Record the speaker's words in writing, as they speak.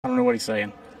know what he's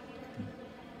saying.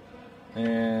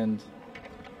 And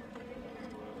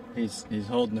he's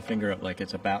holding the finger up like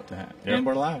it's about to happen. Yep. And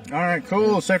we're live. All right,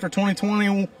 cool. Set for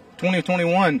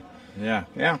 2021. Yeah.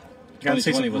 Yeah. Got to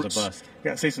see 2020 some, was a bust.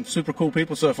 Got to see some super cool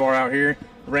people so far out here.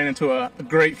 Ran into a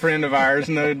great friend of ours,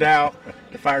 no doubt,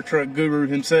 the fire truck guru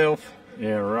himself.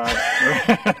 Yeah, right.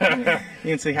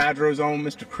 NC Hydro's own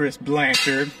Mr. Chris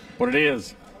Blanchard. What it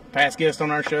is. Past guest on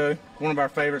our show. One of our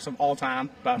favorites of all time,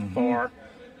 by far.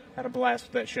 Had a blast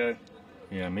with that show.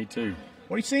 Yeah, me too.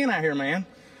 What are you seeing out here, man?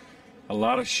 A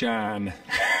lot of shine.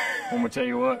 I'm gonna tell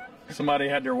you what. Somebody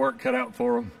had their work cut out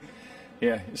for them.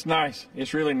 Yeah, it's nice.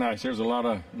 It's really nice. There's a lot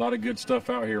of good stuff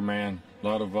out here, man. A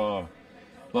lot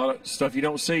of stuff you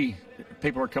don't see.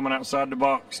 People are coming outside the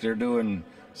box. They're doing.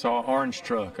 Saw an orange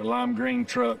truck, a lime green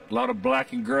truck, a lot of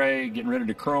black and gray, getting rid of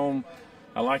the chrome.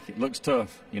 I like it. Looks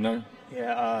tough, you know.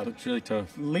 Yeah. Looks really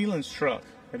tough. Leland's truck.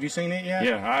 Have you seen it yet?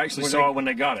 Yeah, I actually saw it when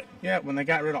they got it. Yeah, when they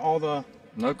got rid of all the...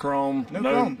 No chrome,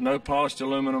 no polished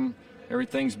aluminum.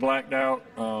 Everything's blacked out.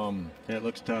 Yeah, it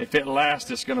looks tough. If it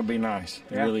lasts, it's going to be nice.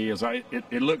 It Yeah. really is.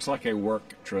 It looks like a work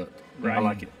truck. Right. I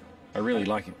like it. I really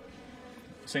like it.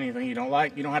 See anything you don't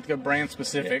like? You don't have to go brand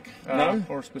specific No.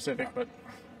 or specific, but...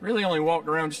 Really only walked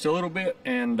around just a little bit,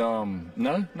 and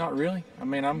no, not really. I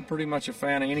mean, I'm pretty much a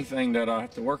fan of anything that I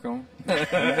have to work on,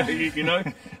 you know.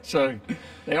 So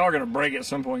they are going to break at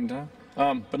some point in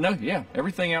time. But no, yeah,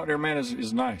 everything out there, man,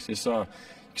 is nice. It's you can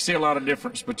see a lot of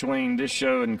difference between this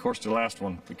show and, of course, the last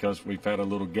one because we've had a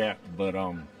little gap. But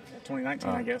 2019,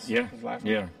 I guess. yeah, was the last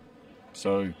one. yeah.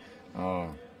 So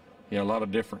yeah, a lot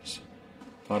of difference.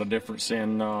 A lot of difference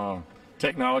in.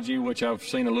 Technology, which I've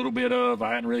seen a little bit of.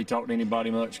 I hadn't really talked to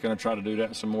anybody much. Going to try to do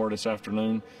that some more this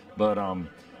afternoon. But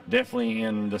definitely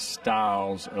in the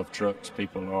styles of trucks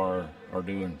people are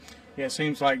doing. Yeah, it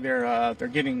seems like they're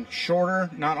getting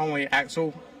shorter, not only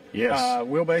axle Yes.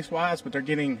 wheelbase wise, but they're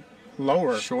getting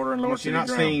lower. Shorter and lower to You're the not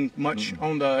ground. seeing much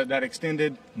on that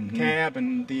extended cab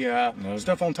and the No.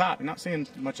 stuff on top. You're not seeing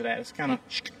much of that. It's kind of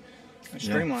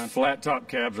streamlined. Flat top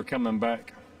cabs are coming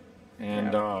back.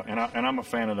 And Yeah. and I'm a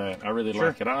fan of that. I really Sure.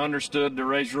 like it. I understood the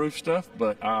raised roof stuff,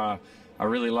 but I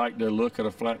really like the look of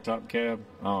the flat top cab.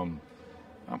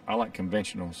 I like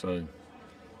conventional, so.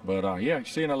 But yeah, you're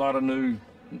seeing a lot of new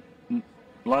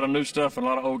stuff and a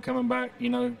lot of old coming back. You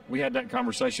know, we had that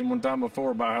conversation one time before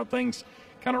about how things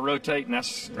kind of rotate, and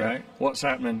that's Right. what's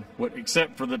happening.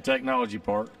 Except for the technology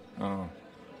part. I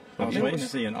was waiting to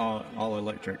see an all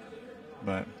electric,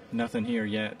 but nothing here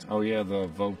yet. Oh yeah, the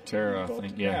Volterra, I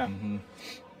think. Yeah.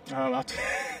 Yeah.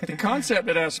 The concept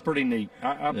of that's pretty neat.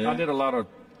 I Yeah. did a lot of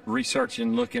research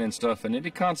and looking and stuff, and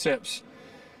the concept's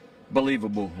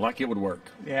believable, like it would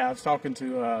work. Yeah, I was talking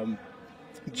to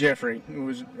Jeffrey, I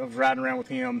was riding around with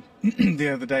him the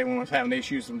other day when I was having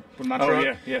issues with my truck.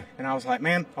 Oh, yeah. And I was like,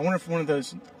 man, I wonder if one of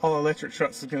those all-electric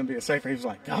trucks is going to be a safer. He was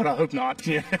like, God, I hope not.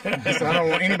 Yeah. So I don't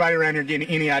want anybody around here getting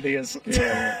any ideas.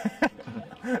 Yeah.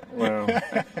 Well,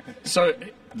 so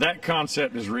that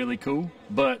concept is really cool,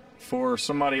 but for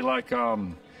somebody like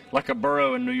a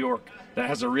borough in New York that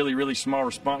has a really, really small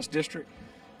response district,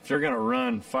 if they're going to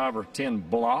run 5 or 10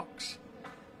 blocks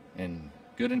and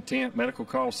good intent, medical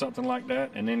call, something like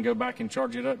that, and then go back and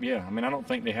charge it up, yeah. I mean, I don't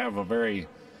think they have a very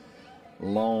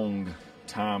long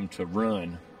time to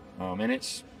run. And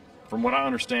it's, from what I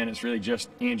understand, it's really just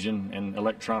engine and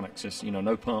electronics. It's, you know,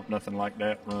 no pump, nothing like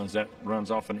that.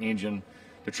 Runs off an engine.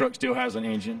 The truck still has an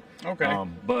engine. Okay.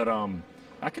 But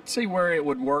I could see where it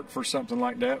would work for something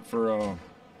like that for,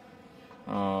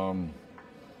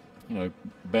 you know,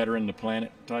 bettering the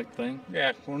planet type thing.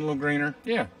 Yeah, going a little greener.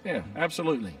 Yeah,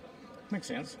 absolutely. Makes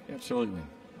sense. Absolutely.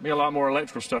 Be a lot more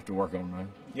electrical stuff to work on, man.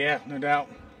 Yeah, no doubt.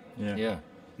 Yeah.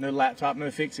 No laptop,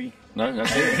 no fixie. No,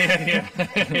 that's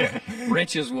it. yeah.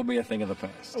 Wrenches will be a thing of the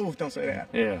past. Oh, don't say that.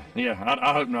 Yeah.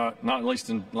 I hope not. Not at least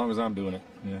as long as I'm doing it.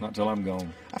 Yeah. Not till I'm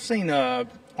gone. I've seen on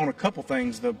a couple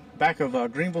things, the back of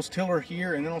Greenville's tiller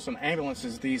here, and then on some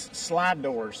ambulances, these slide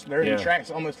doors. They're in Yeah.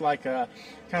 tracks, almost like kind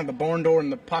of the barn door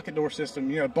and the pocket door system.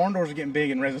 You know, barn doors are getting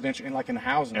big in residential and like in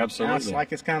housing. Absolutely. Now it's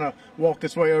like it's kind of walked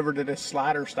its way over to this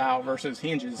slider style versus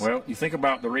hinges. Well, you think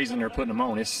about the reason they're putting them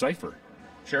on. It's safer.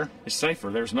 Sure. It's safer.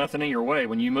 There's nothing in your way.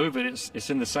 When you move it, it's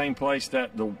in the same place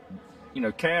that the, you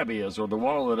know, cab is or the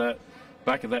wall of that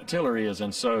back of that tiller is,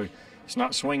 and so it's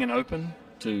not swinging open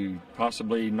to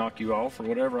possibly knock you off or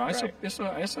whatever. Right. It's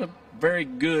a very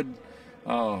good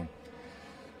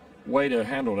way to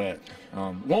handle that.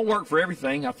 Won't work for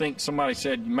everything. I think somebody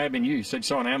said, maybe you said you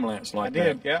saw an ambulance like that. I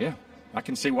did, yeah. Yeah. I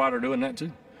can see why they're doing that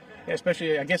too. Yeah,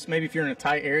 especially, I guess, maybe if you're in a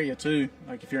tight area, too.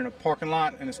 Like if you're in a parking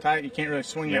lot and it's tight, you can't really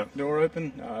swing Yep. that door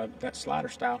open, that slider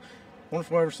style. I wonder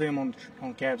if we'll ever see them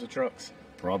on cabs of trucks.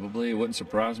 Probably. It wouldn't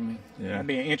surprise me. Yeah. That'd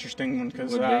be an interesting one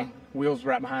because Would be. wheels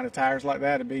right behind the tires like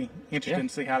that. It'd be interesting Yeah.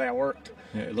 to see how that worked.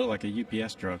 Yeah, it looked like a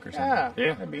UPS truck or something. Yeah,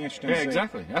 Yeah. that'd be interesting. Yeah, to see.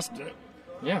 exactly.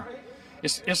 Yeah.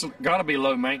 It's got to be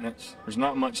low maintenance. There's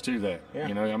not much to that. Yeah,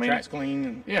 You know, I mean, track's clean.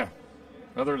 And, yeah.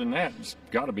 Other than that, it's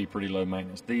got to be pretty low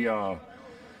maintenance. The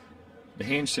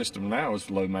hinge system now is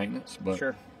low maintenance, but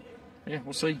sure. yeah,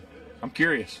 we'll see. I'm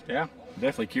curious. Yeah.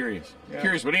 Definitely curious. Yeah.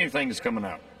 Curious with anything that's coming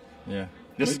out. Yeah.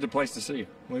 This is the place to see it.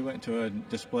 We went to a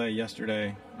display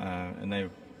yesterday, and they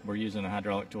were using a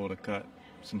hydraulic tool to cut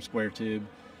some square tube.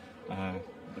 The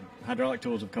hydraulic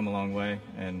tools have come a long way,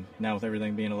 and now with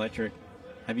everything being electric,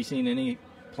 have you seen any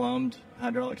plumbed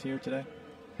hydraulics here today?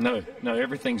 No,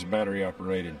 everything's battery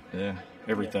operated. Yeah.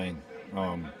 Everything.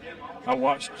 I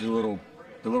watched the little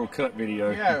cut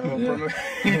video. Yeah.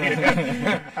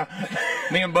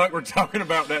 Me and Buck were talking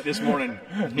about that this morning.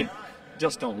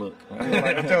 Just don't look.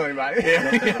 Don't tell anybody.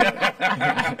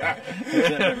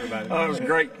 Everybody. Oh, it was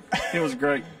great. It was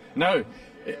great. No,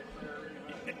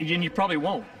 and you probably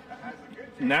won't.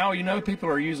 Now you know people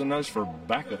are using those for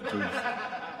backup tools.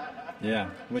 Yeah,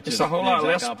 which It's is a whole the lot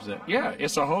exact less. opposite. Yeah,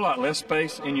 it's a whole lot less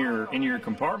space in your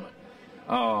compartment.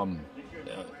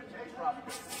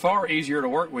 Far easier to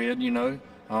work with. You know,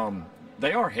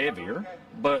 they are heavier,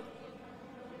 but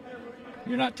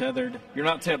You're not tethered. you're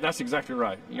not. That's exactly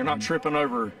right. You're not tripping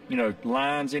over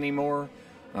lines anymore.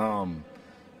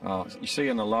 You're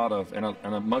seeing a lot of,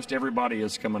 and most everybody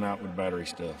is coming out with battery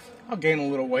stuff. I'll gain a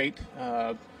little weight.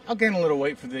 I'll gain a little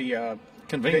weight for the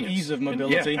Convenience. the ease of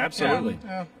mobility. Yeah, absolutely.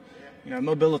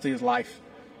 Mobility is life.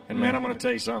 And man, I'm going to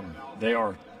tell you something. They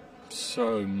are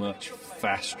so much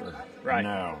faster Right.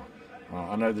 now.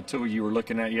 I know the tool you were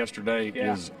looking at yesterday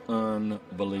Yeah. is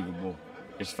unbelievable.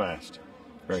 It's fast,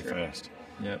 very Sure. fast.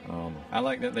 Yep. I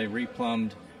like that they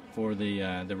replumbed for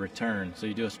the return. So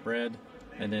you do a spread,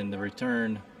 and then the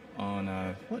return on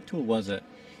what tool was it?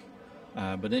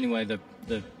 But anyway,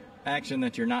 the action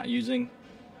that you're not using,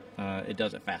 it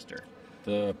does it faster.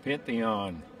 The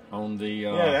Pentheon on the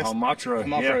that's- Homatra.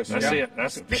 Homatros, Yeah, that's yeah. it.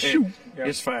 That's Phew. Yeah.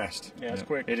 It's fast. Yeah, it's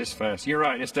quick. It is fast. You're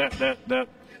right. It's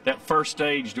that first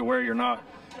stage to where you're not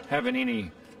having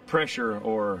any pressure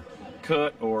or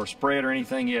cut or spread or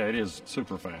anything. Yeah, it is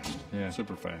super fast. Yeah.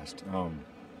 Super fast.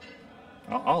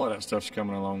 All of that stuff's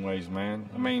coming a long ways, man.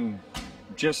 I mean,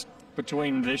 just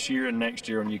between this year and next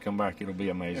year, when you come back, it'll be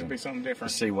amazing. It'll be something to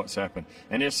different. see what's happened.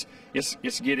 And it's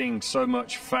getting so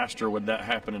much faster with that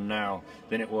happening now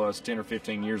than it was 10 or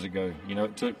 15 years ago. You know,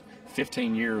 it took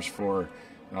 15 years for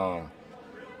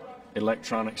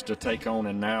electronics to take on,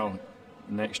 and now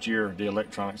next year the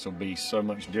electronics will be so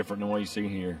much different than what you see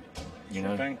here. You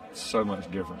know, thing. so much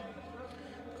different.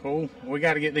 Cool. We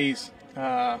got to get these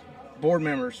board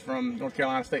members from North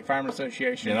Carolina State Firemen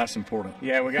Association. Yeah, that's important.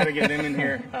 Yeah, we got to get them in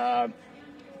here.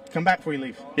 Come back before you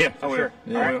leave. Yeah, I will. Sure.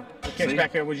 Yeah, All I right. will. We'll catch See? you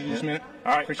back there with you just a minute.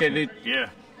 All right. Appreciate it, dude. Yeah,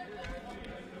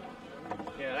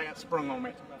 Yeah, that got sprung on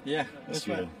me. Yeah, that's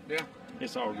fine. good. Yeah.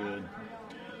 It's all good.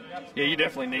 Yeah, you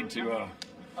definitely need to need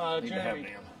to have Jeremy,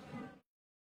 them.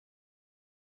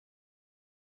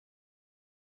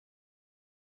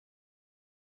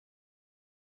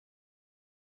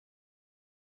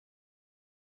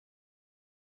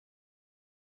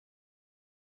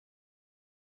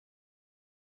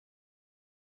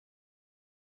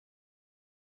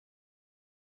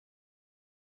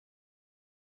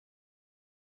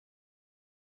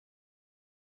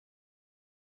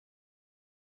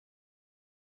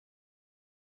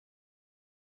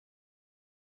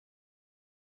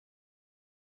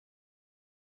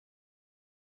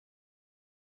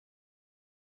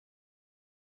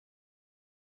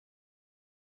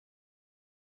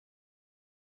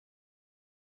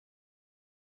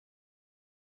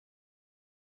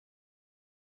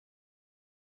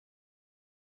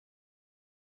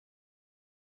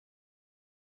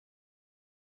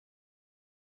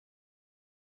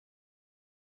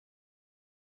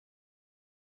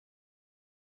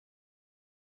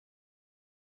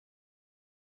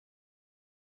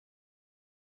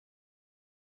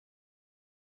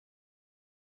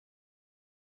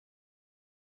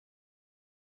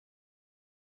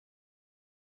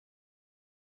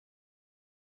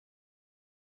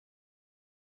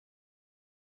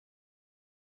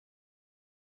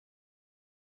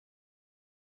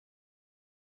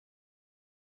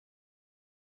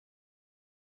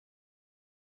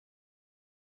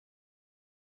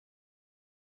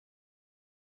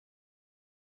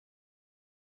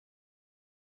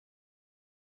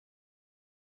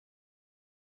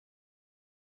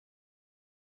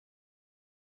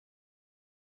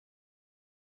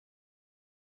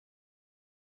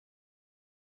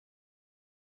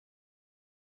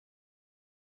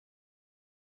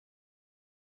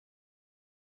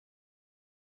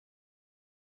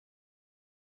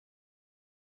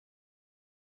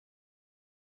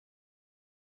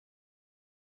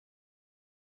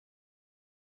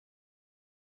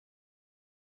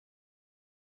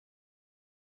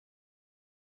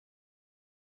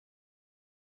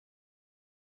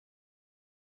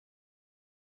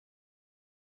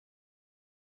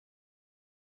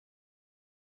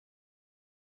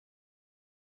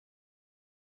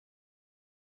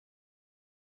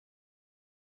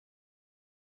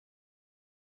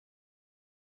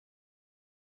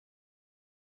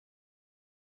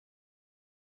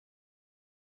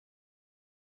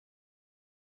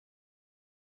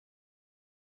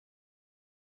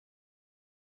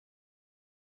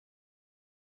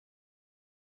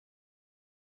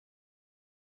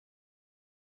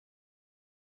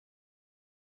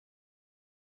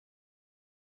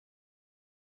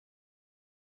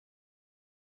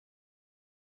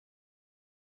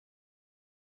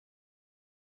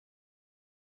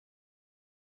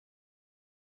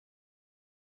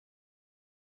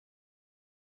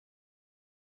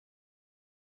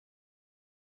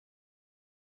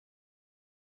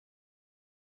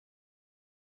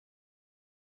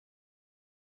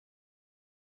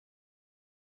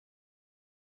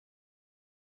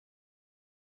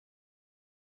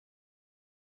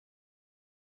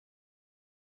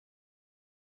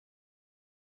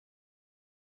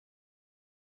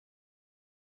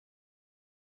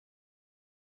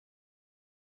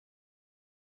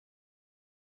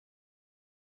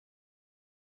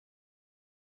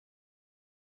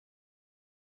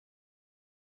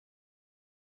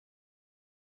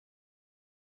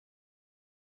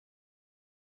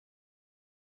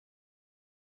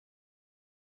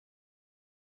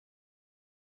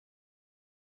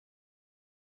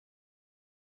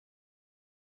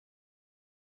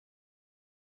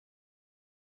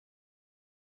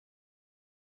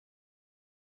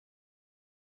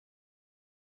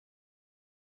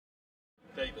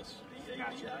 Davis.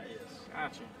 D-A-V-I-S.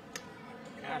 Gotcha.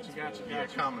 Yeah,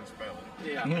 common spelling.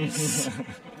 Yeah.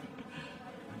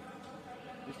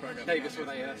 Davis with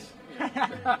AS.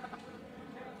 Yeah.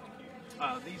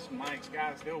 These mics,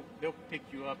 guys, they'll pick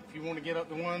you up. If you want to get up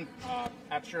to one,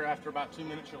 I'm sure after about 2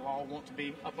 minutes, you'll all want to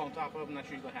be up on top of them.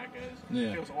 That's usually how it goes. Yeah.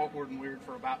 It feels awkward and weird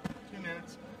for about 2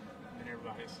 minutes, and then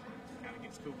everybody's kind of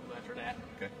gets cool after that.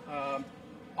 Okay.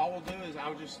 All we'll do is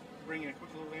I'll just bring in a quick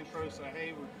little intro, say,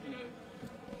 hey, we're,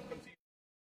 come see you.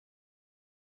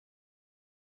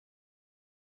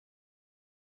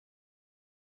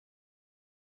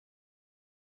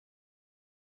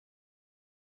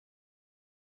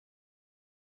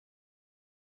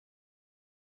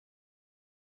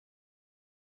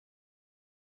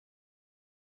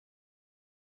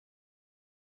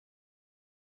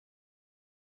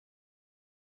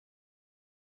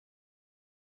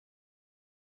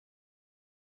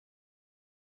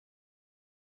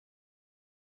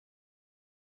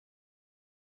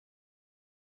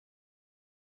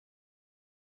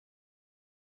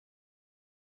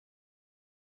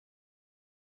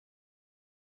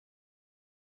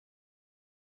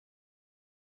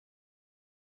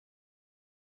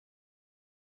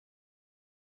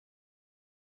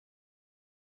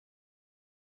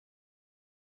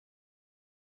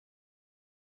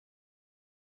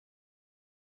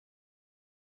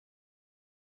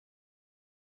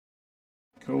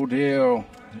 Cool deal.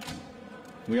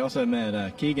 We also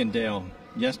met Keegan Dale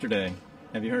yesterday.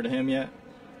 Have you heard of him yet?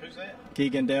 Who's that?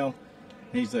 Keegan Dale.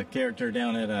 He's a character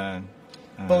down at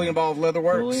Fully Involved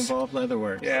Leatherworks. Fully Involved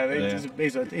Leatherworks. Yeah,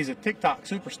 he's a TikTok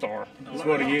superstar. Is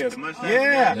what he is. The mustache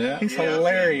Yeah, guy? Yeah. he's Yeah,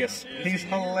 hilarious. I've seen him. He's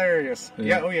hilarious. Yeah.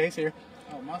 Yeah. Oh yeah, he's here.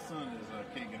 Oh, my son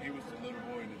is Keegan. He was the little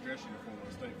boy in the dress uniform of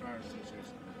the State Fire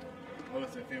Association.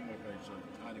 OSFM webpage, so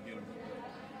I had to get him.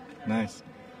 Nice.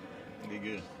 Be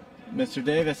good. Mr.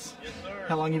 Davis, Yes, sir.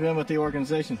 how long you been with the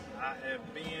organization? I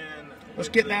have been. Let's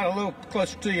get down a little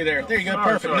closer to you there. There you go. Sorry,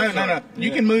 Perfect. sorry, No. sorry. You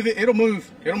Yeah. can move it. It'll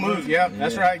move. It'll move. Yeah,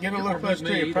 that's Yeah. right. Get it a little closer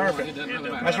to you. Perfect.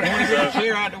 That's That's right.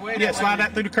 Chair out the way. Yeah, slide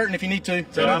that through the curtain if you need to.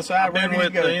 So on the I've side, been wherever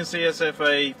with you the go.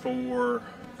 NCSFA for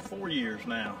 4 years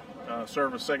now.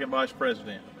 Served as second vice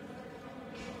president.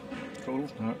 Cool.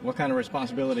 What kind of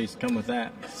responsibilities come with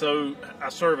that? So I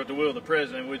serve at the will of the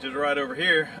president, which is right over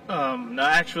here. Now,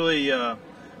 actually,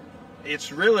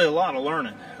 it's really a lot of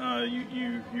learning.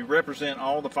 You represent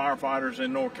all the firefighters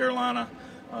in North Carolina,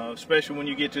 especially when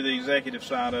you get to the executive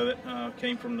side of it.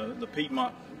 Came from the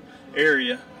Piedmont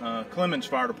area, Clemens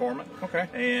Fire Department. Okay.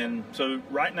 And so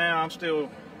right now I'm still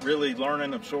really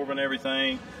learning, absorbing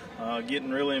everything, getting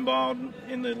really involved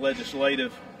in the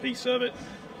legislative piece of it.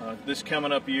 This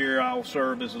coming up year, I will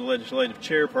serve as the legislative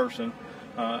chairperson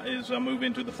as I move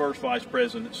into the first vice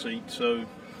president seat. So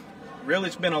really,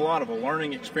 it's been a lot of a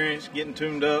learning experience, getting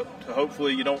tuned up to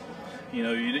hopefully you don't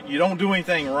do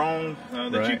anything wrong,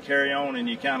 that you Right. carry on and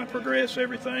you kind of progress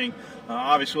everything.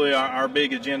 Obviously, our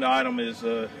big agenda item is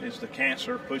the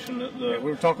cancer, pushing the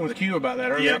We were talking with Q about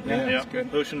that earlier. Yep, Yeah, yep. that's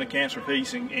good. Pushing the cancer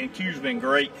piece, and Q's been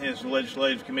great as the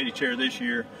legislative committee chair this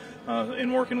year,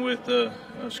 in working with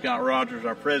Scott Rogers,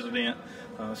 our president.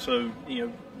 So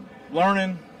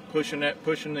learning, pushing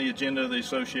the agenda of the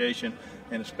association,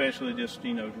 and especially just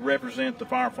represent the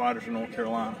firefighters in North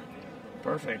Carolina.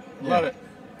 Perfect. Yeah. Love it.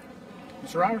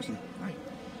 Mr. Robertson. Hi.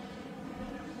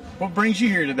 What brings you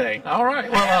here today? All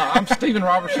right. Well, I'm Stephen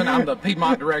Robertson. I'm the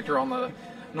Piedmont director on the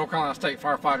North Carolina State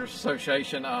Firefighters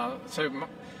Association.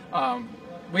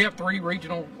 We have 3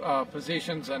 regional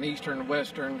positions: an Eastern,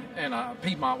 Western, and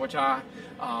Piedmont, which I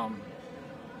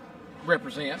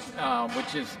represent,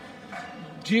 which is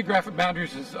geographic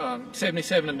boundaries is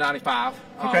 77 and 95.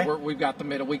 Okay. We've got the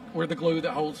middle. We're the glue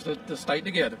that holds the state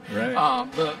together. Right.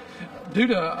 But due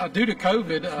to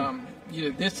COVID,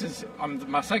 this is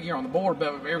my second year on the board,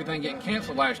 but everything getting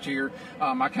canceled last year,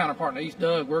 my counterpart in East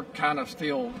Doug, we're kind of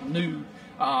still new.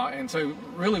 And so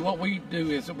really what we do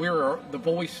is we're the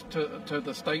voice to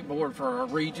the state board for our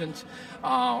regions.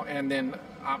 And then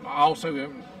I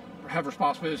also have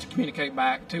responsibilities to communicate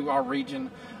back to our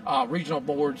regional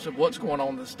boards of what's going on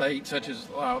in the state, such as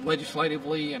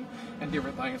legislatively and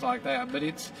different things like that. But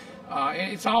it's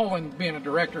all in being a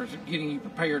director, is getting you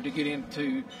prepared to get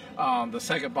into the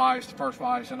second vice, the first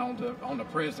vice, and on the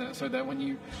president, so that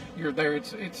when you're there,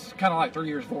 it's kind of like 3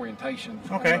 years of orientation.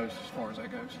 Okay. Almost, as far as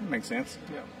that goes. That makes sense.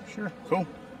 Yeah. Sure. Cool.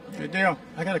 Good deal.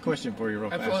 I got a question for you real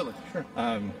fast. Absolutely. Sure.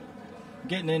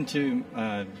 Getting into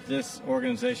this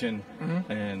organization,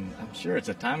 and I'm sure it's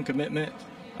a time commitment.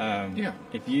 Yeah.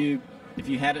 If you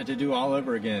had it to do all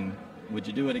over again, would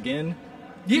you do it again?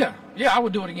 Yeah, I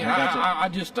would do it again. I gotcha. I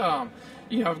just,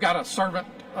 I've got a servant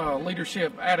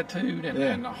leadership attitude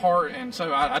and heart, and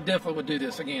so I definitely would do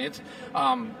this again. It's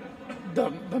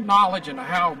the knowledge and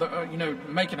how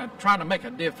trying to make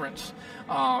a difference,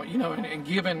 and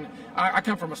giving. I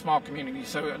come from a small community,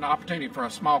 so an opportunity for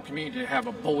a small community to have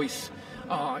a voice,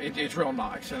 it's real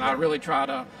nice, and I really try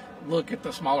to look at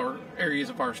the smaller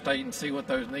areas of our state and see what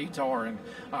those needs are, and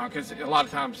because a lot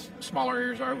of times smaller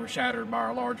areas are overshadowed by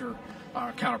our larger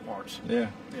counterparts. Yeah.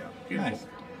 Nice.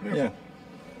 Yeah.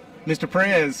 Mr.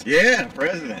 Prez. Yeah,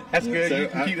 President. That's good. So You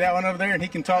can keep that one over there, and he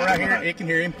can talk right here. He can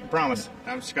hear him. Promise.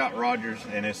 I'm Scott Rogers,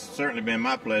 and it's certainly been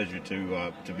my pleasure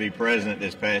to be president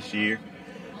this past year.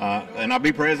 And I'll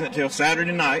be president till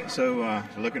Saturday night, so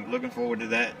looking forward to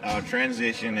that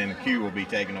transition. And Q will be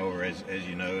taking over, as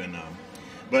you know. And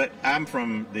but I'm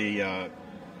from the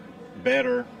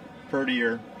better,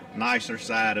 prettier, nicer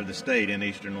side of the state in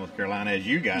eastern North Carolina, as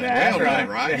you guys That's well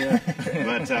know, right.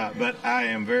 Yeah. But I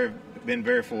am been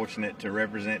very fortunate to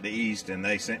represent the East, and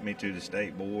they sent me to the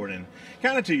state board. And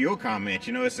kind of to your comment,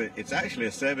 it's actually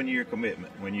a 7-year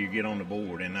commitment when you get on the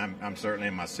board, and I'm certainly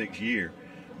in my 6th year.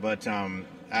 But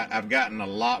I've gotten a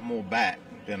lot more back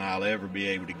than I'll ever be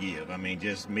able to give. I mean,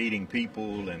 just meeting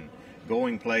people and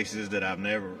going places that I've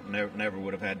never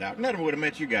would have had. Never would have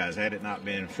met you guys had it not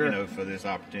been for this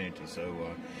opportunity.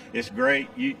 So it's great.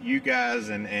 You guys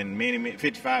and many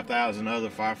 55,000 other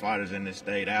firefighters in this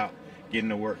state out getting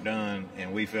the work done,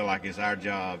 and we feel like it's our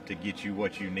job to get you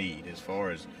what you need as far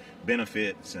as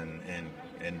benefits and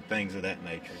things of that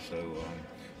nature. So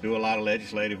do a lot of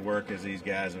legislative work, as these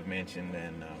guys have mentioned,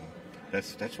 and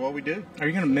that's what we do. Are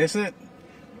you going to miss it?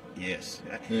 Yes.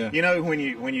 Yeah. When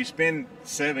you spend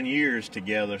 7 years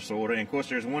together, sort of, and of course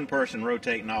there's one person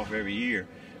rotating off every year,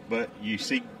 but you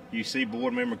see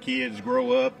board member kids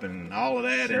grow up and all of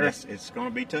that, Sure. and it's going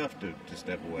to be tough to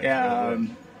step away. Yeah.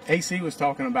 AC was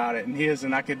talking about it,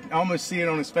 and I could almost see it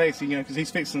on his face, because he's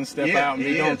fixing to step out and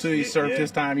be gone too. He served his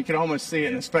time. You could almost see it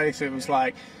in his face. It was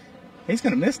like, he's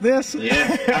going to miss this.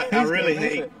 Yeah, I really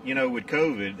hate, with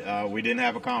COVID, we didn't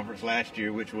have a conference last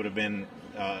year, which would have been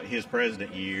his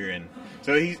president year, and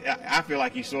so I feel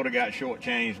like he sort of got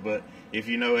shortchanged. But if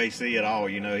you know AC at all,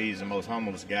 he's the most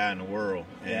humblest guy in the world,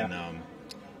 and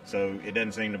so it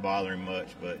doesn't seem to bother him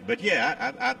much. But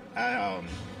yeah, I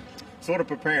sort of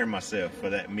preparing myself for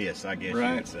that miss, I guess you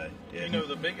would say. Yeah.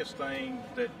 The biggest thing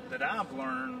that I've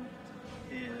learned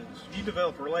is you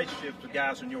develop relationships with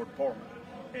guys in your department,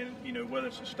 and whether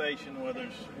it's a station,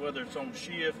 whether it's on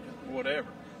shift, whatever.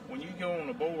 When you go on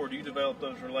the board, you develop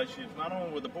those relationships not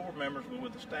only with the board members, but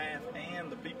with the staff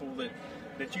and the people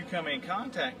that you come in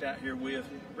contact out here with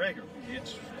regularly.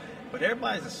 But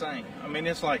everybody's the same. I mean,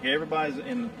 it's like everybody's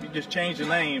you just change the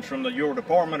names from your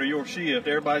department or your shift.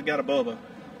 Everybody's got a Bubba.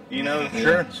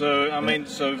 Sure. So I mean,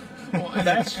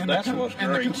 that's what's and the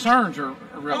great. concerns are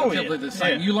relatively the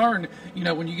same. Yeah. You learn,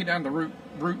 when you get down to the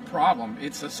root problem,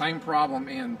 it's the same problem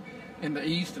in the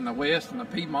East and the West and the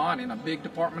Piedmont and a big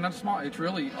department and small. It's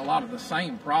really a lot of the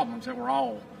same problems that we're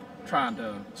all trying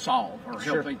to solve or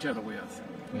help each other with.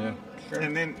 Yeah. Sure.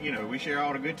 And then, we share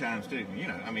all the good times too.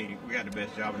 I mean, we got the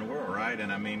best job in the world, right?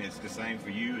 And I mean, it's the same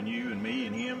for you and me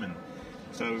and him, and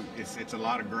so it's a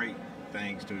lot of great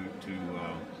things to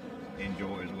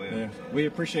enjoy as well. Yeah. We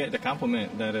appreciate the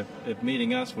compliment that if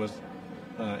meeting us was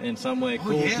in some way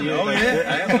cool yeah. to you. Oh,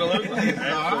 Yeah, absolutely.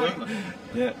 Absolutely.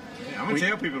 Yeah. I'm going to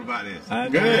tell people about this.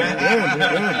 Good.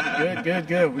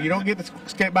 Well, you don't get to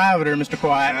skate by over there, Mr.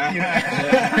 Quiet.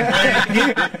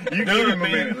 You give him a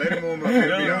minute. Let him warm up. You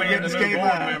don't get to The new skate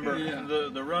board by. member,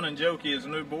 the running joke is a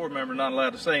new board member not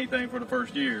allowed to say anything for the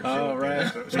first year. Oh, right.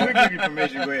 So we give you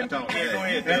permission to go ahead and talk. Go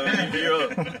ahead, Doug. You're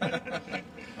up.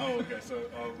 Oh, okay. So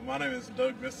my name is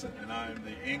Doug Bissett, and I am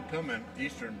the incoming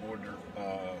Eastern Board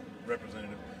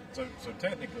representative. So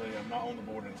technically, I'm not on the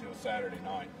board until Saturday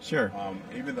night. Sure.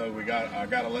 Even though I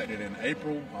got elected in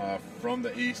April from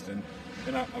the East, and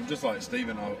I'm just like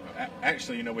Stephen.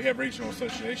 Actually, we have regional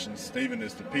associations. Stephen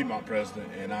is the Piedmont president,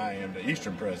 and I am the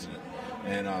Eastern president,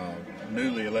 and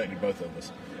newly elected, both of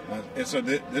us. And so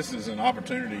this is an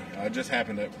opportunity. It just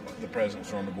happened that the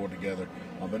presidents are on the board together,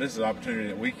 but this is an opportunity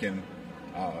that we can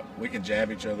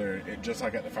jab each other, just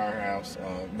like at the firehouse,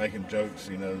 making jokes.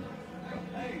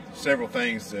 Several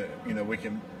things that we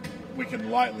can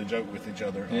lightly joke with each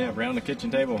other. Yeah, around the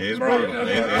kitchen table. It's Right. brutal.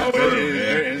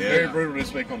 It's very brutal to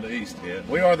speak on the East. Yeah.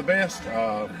 We are the best,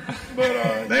 but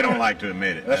They don't like to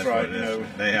admit it. That's right, what it is.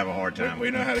 They have a hard time.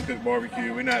 we know how to cook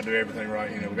barbecue. We know how to do everything right.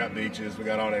 We got beaches. We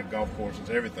got all that golf courses.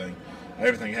 Everything.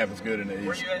 Everything happens good in the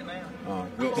Where East. you at now?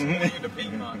 Wilson. Where you the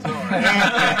Piedmont? Sorry.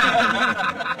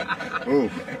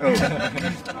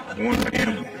 One for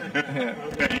him.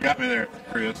 Okay, you got me there,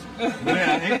 Chris. But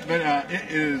it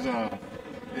is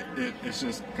it's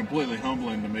just completely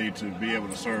humbling to me to be able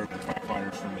to serve as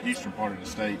firefighters from the eastern part of the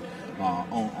state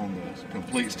on the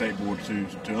complete state board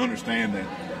to understand that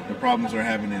the problems they're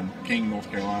having in King, North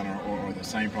Carolina are the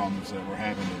same problems that we're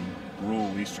having in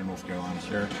rural eastern North Carolina.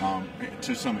 Sure.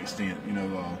 To some extent,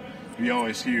 you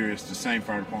always hear it's the same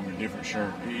fire department, different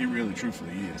shirt. It really,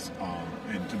 truthfully is.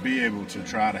 And to be able to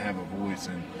try to have a voice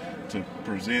and to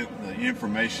present the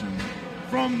information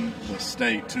from the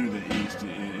state to the east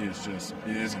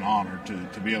it is an honor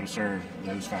to be able to serve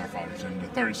those firefighters in the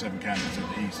 37 counties of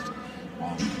the east.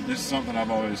 This is something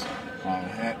I've always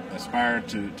aspired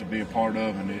to be a part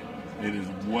of, and it is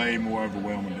way more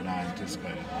overwhelming than I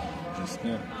anticipated.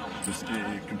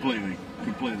 It completely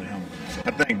humbling.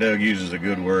 I think Doug uses a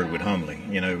good word with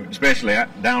humbling. Especially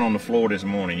down on the floor this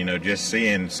morning. Just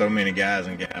seeing so many guys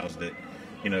and gals that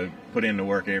put in the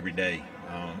work every day.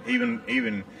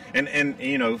 Even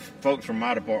folks from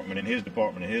my department and his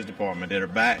department that are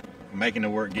back making the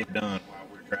work get done while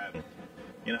we're traveling.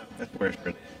 That's where it's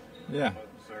really. Yeah.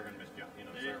 Serving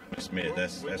Miss Smith.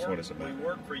 That's what it's about. We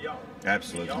work for y'all.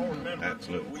 Absolutely. Y'all remember.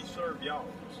 Absolutely. We serve y'all.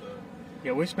 So.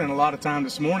 Yeah, we spent a lot of time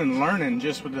this morning learning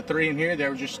just with the three in here. They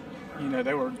were just,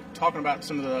 they were talking about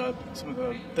some of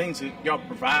the things that y'all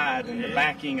provide and the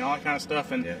backing and all that kind of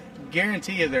stuff. And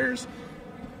guarantee you, there's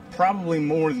probably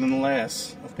more than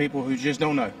less of people who just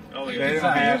don't know. Oh, yeah. They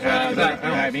don't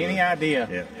have any idea.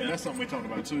 Yeah. And that's something we talked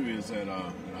about too. Is that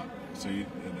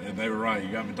they were right.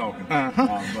 You got me talking.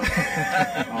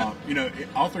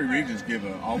 All three regions give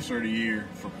an officer of the year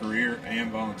for career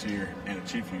and volunteer, and a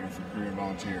chief of the year for career and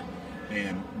volunteer.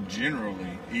 And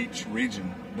generally, each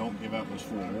region don't give out those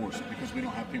 4 awards because we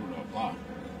don't have people to apply.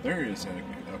 There is a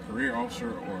career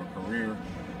officer or a career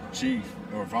chief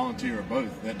or volunteer or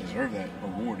both that deserve that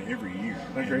award every year.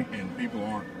 I agree. And people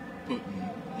aren't putting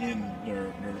in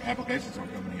their applications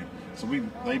aren't coming in, so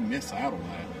they miss out on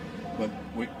that. But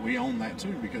we own that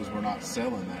too because we're not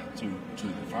selling that to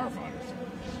the firefighters.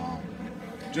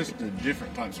 Just the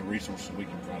different types of resources we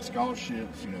can provide.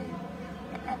 Scholarships,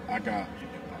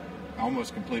 I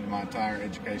almost completed my entire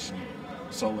education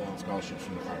solely on scholarships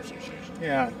from the Fire Association.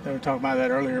 Yeah, they were talking about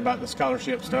that earlier about the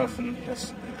scholarship stuff, and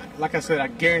that's, like I said, I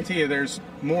guarantee you, there's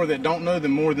more that don't know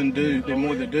than more that do.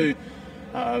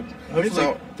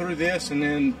 Hopefully through this, and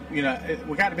then we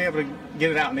got to be able to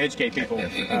get it out and educate people.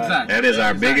 Exactly. That is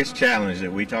our biggest challenge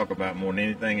that we talk about more than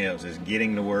anything else is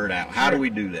getting the word out. How do we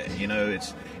do that?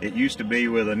 It used to be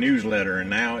with a newsletter, and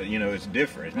now it's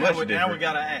different. It's much different. Now we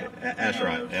got to act. That's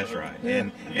right. That's right. Yeah.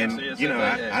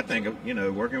 I think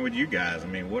working with you guys. I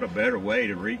mean, what a better way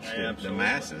to reach the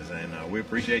masses, and we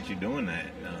appreciate you doing that.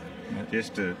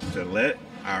 Just to let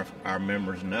our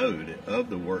members know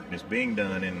of the work that's being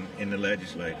done in the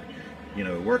legislature.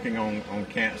 Working on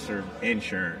cancer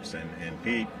insurance and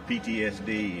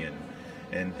PTSD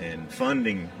and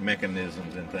funding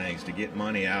mechanisms and things to get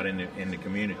money out in the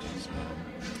communities.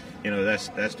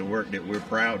 That's the work that we're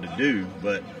proud to do,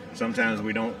 but sometimes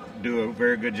we don't do a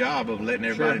very good job of letting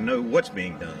everybody know what's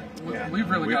being done. We've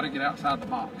really got to get outside the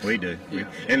box. We do.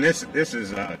 And this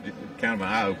is kind of an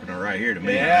eye-opener right here to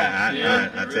me.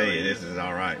 I tell you, this is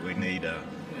all right. We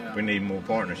need more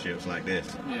partnerships like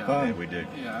this. Yeah, we do.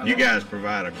 Yeah, you guys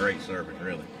provide a great service,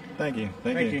 really. Thank you.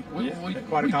 Thank you. We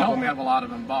don't have a lot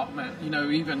of involvement.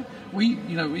 Even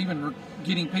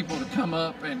getting people to come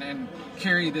up and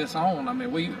carry this on. I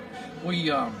mean,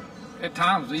 we at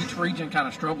times each region kind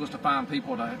of struggles to find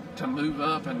people to move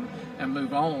up and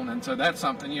move on, and so that's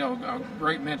something a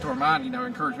great mentor of mine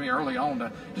encouraged me early on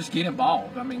to just get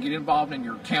involved. I mean, get involved in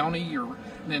your county,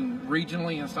 then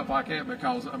regionally and stuff like that,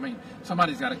 because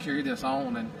somebody's got to carry this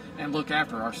on and look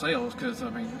after ourselves, because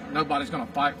nobody's going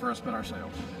to fight for us but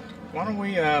ourselves. Why don't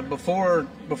we before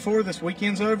this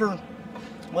weekend's over,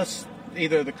 let's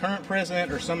either the current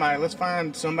president or let's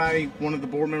find somebody, one of the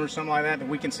board members, something like that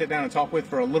we can sit down and talk with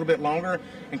for a little bit longer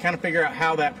and kind of figure out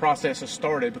how that process has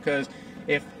started. Because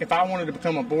if I wanted to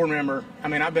become a board member,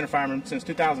 I've been a fireman since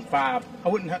 2005. I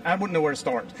wouldn't know where to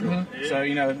start. Mm-hmm. So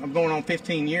I'm going on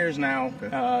 15 years now,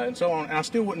 and so on, and I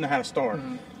still wouldn't know how to start.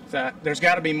 Mm-hmm. So there's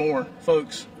got to be more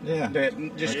folks that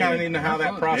just kind of need to know how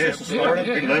that process is started.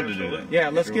 We'd love to do that. Yeah,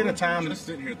 let's get a time. Just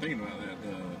sitting here thinking about that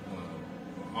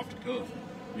off the cuff.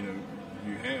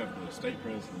 You have the state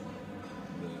president,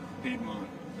 the Piedmont,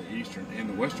 the Eastern, and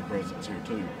the Western presidents here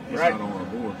too. He's not on our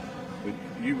board, but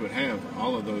you would have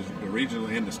all of those, the regional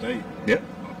and the state. Yep.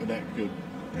 That could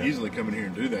easily come in here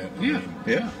and do that. I Yeah. mean,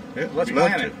 Yeah. Let's We'd love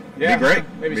plan to. it. Yeah, Be great.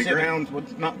 Maybe Be sit great. down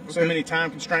with not so many time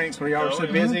constraints where y'all are so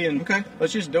yeah. busy, and Okay.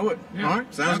 let's just do it. Yeah. All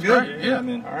right. Sounds That's good. great. Yeah. I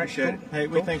mean, All right, Appreciate cool. it. hey,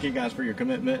 we thank you guys for your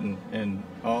commitment and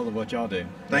all of what y'all do.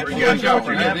 Thank you Thank guys y'all for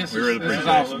for having having us. This We really is appreciate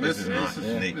awesome. it. This This is is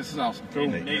nice. Neat. This is awesome. Cool.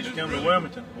 Needs to come to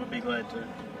Wilmington. We'll be glad to.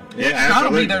 Yeah, Scott will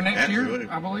absolutely. be there next Absolutely. year,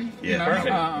 I believe. Yeah, You know, perfect.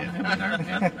 he'll be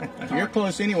there. Yeah. You're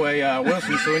close anyway,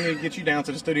 Wilson, so we need to get you down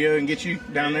to the studio and get you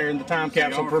down there in the time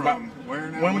capsule y'all for about from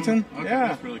where now? Wilmington. Okay, Yeah,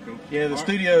 that's really cool. Yeah, the Our-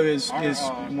 studio is our,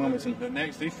 Wilmington. The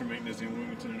next Easter meeting is in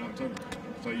Wilmington in October,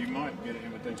 so you might get an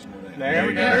invitation to that. There we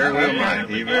You go. very well Okay. might.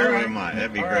 You very All well right. might.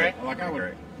 That'd be All great. right. Like I That'd be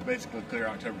would basically clear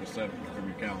October the 7th from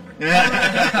your calendar.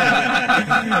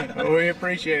 Well, we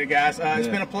appreciate it, guys. It's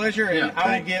Yeah. been a pleasure, and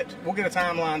Yeah, we'll get a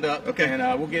time lined up, Okay. and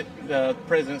we'll get the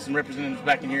presidents and representatives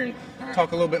back in here and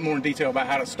talk a little bit more in detail about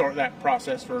how to start that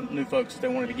process for new folks if they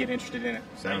wanted to get interested in it.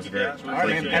 Sounds Thank you, great. guys. We All right,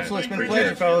 man. appreciate it. Absolutely, it's been a Appreciate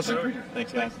pleasure, it. fellas.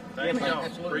 Thanks, guys. Thank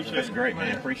y'all. Appreciate That's it. great,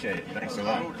 man. Appreciate it. Thanks a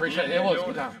lot. Appreciate it. It was a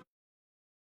good time.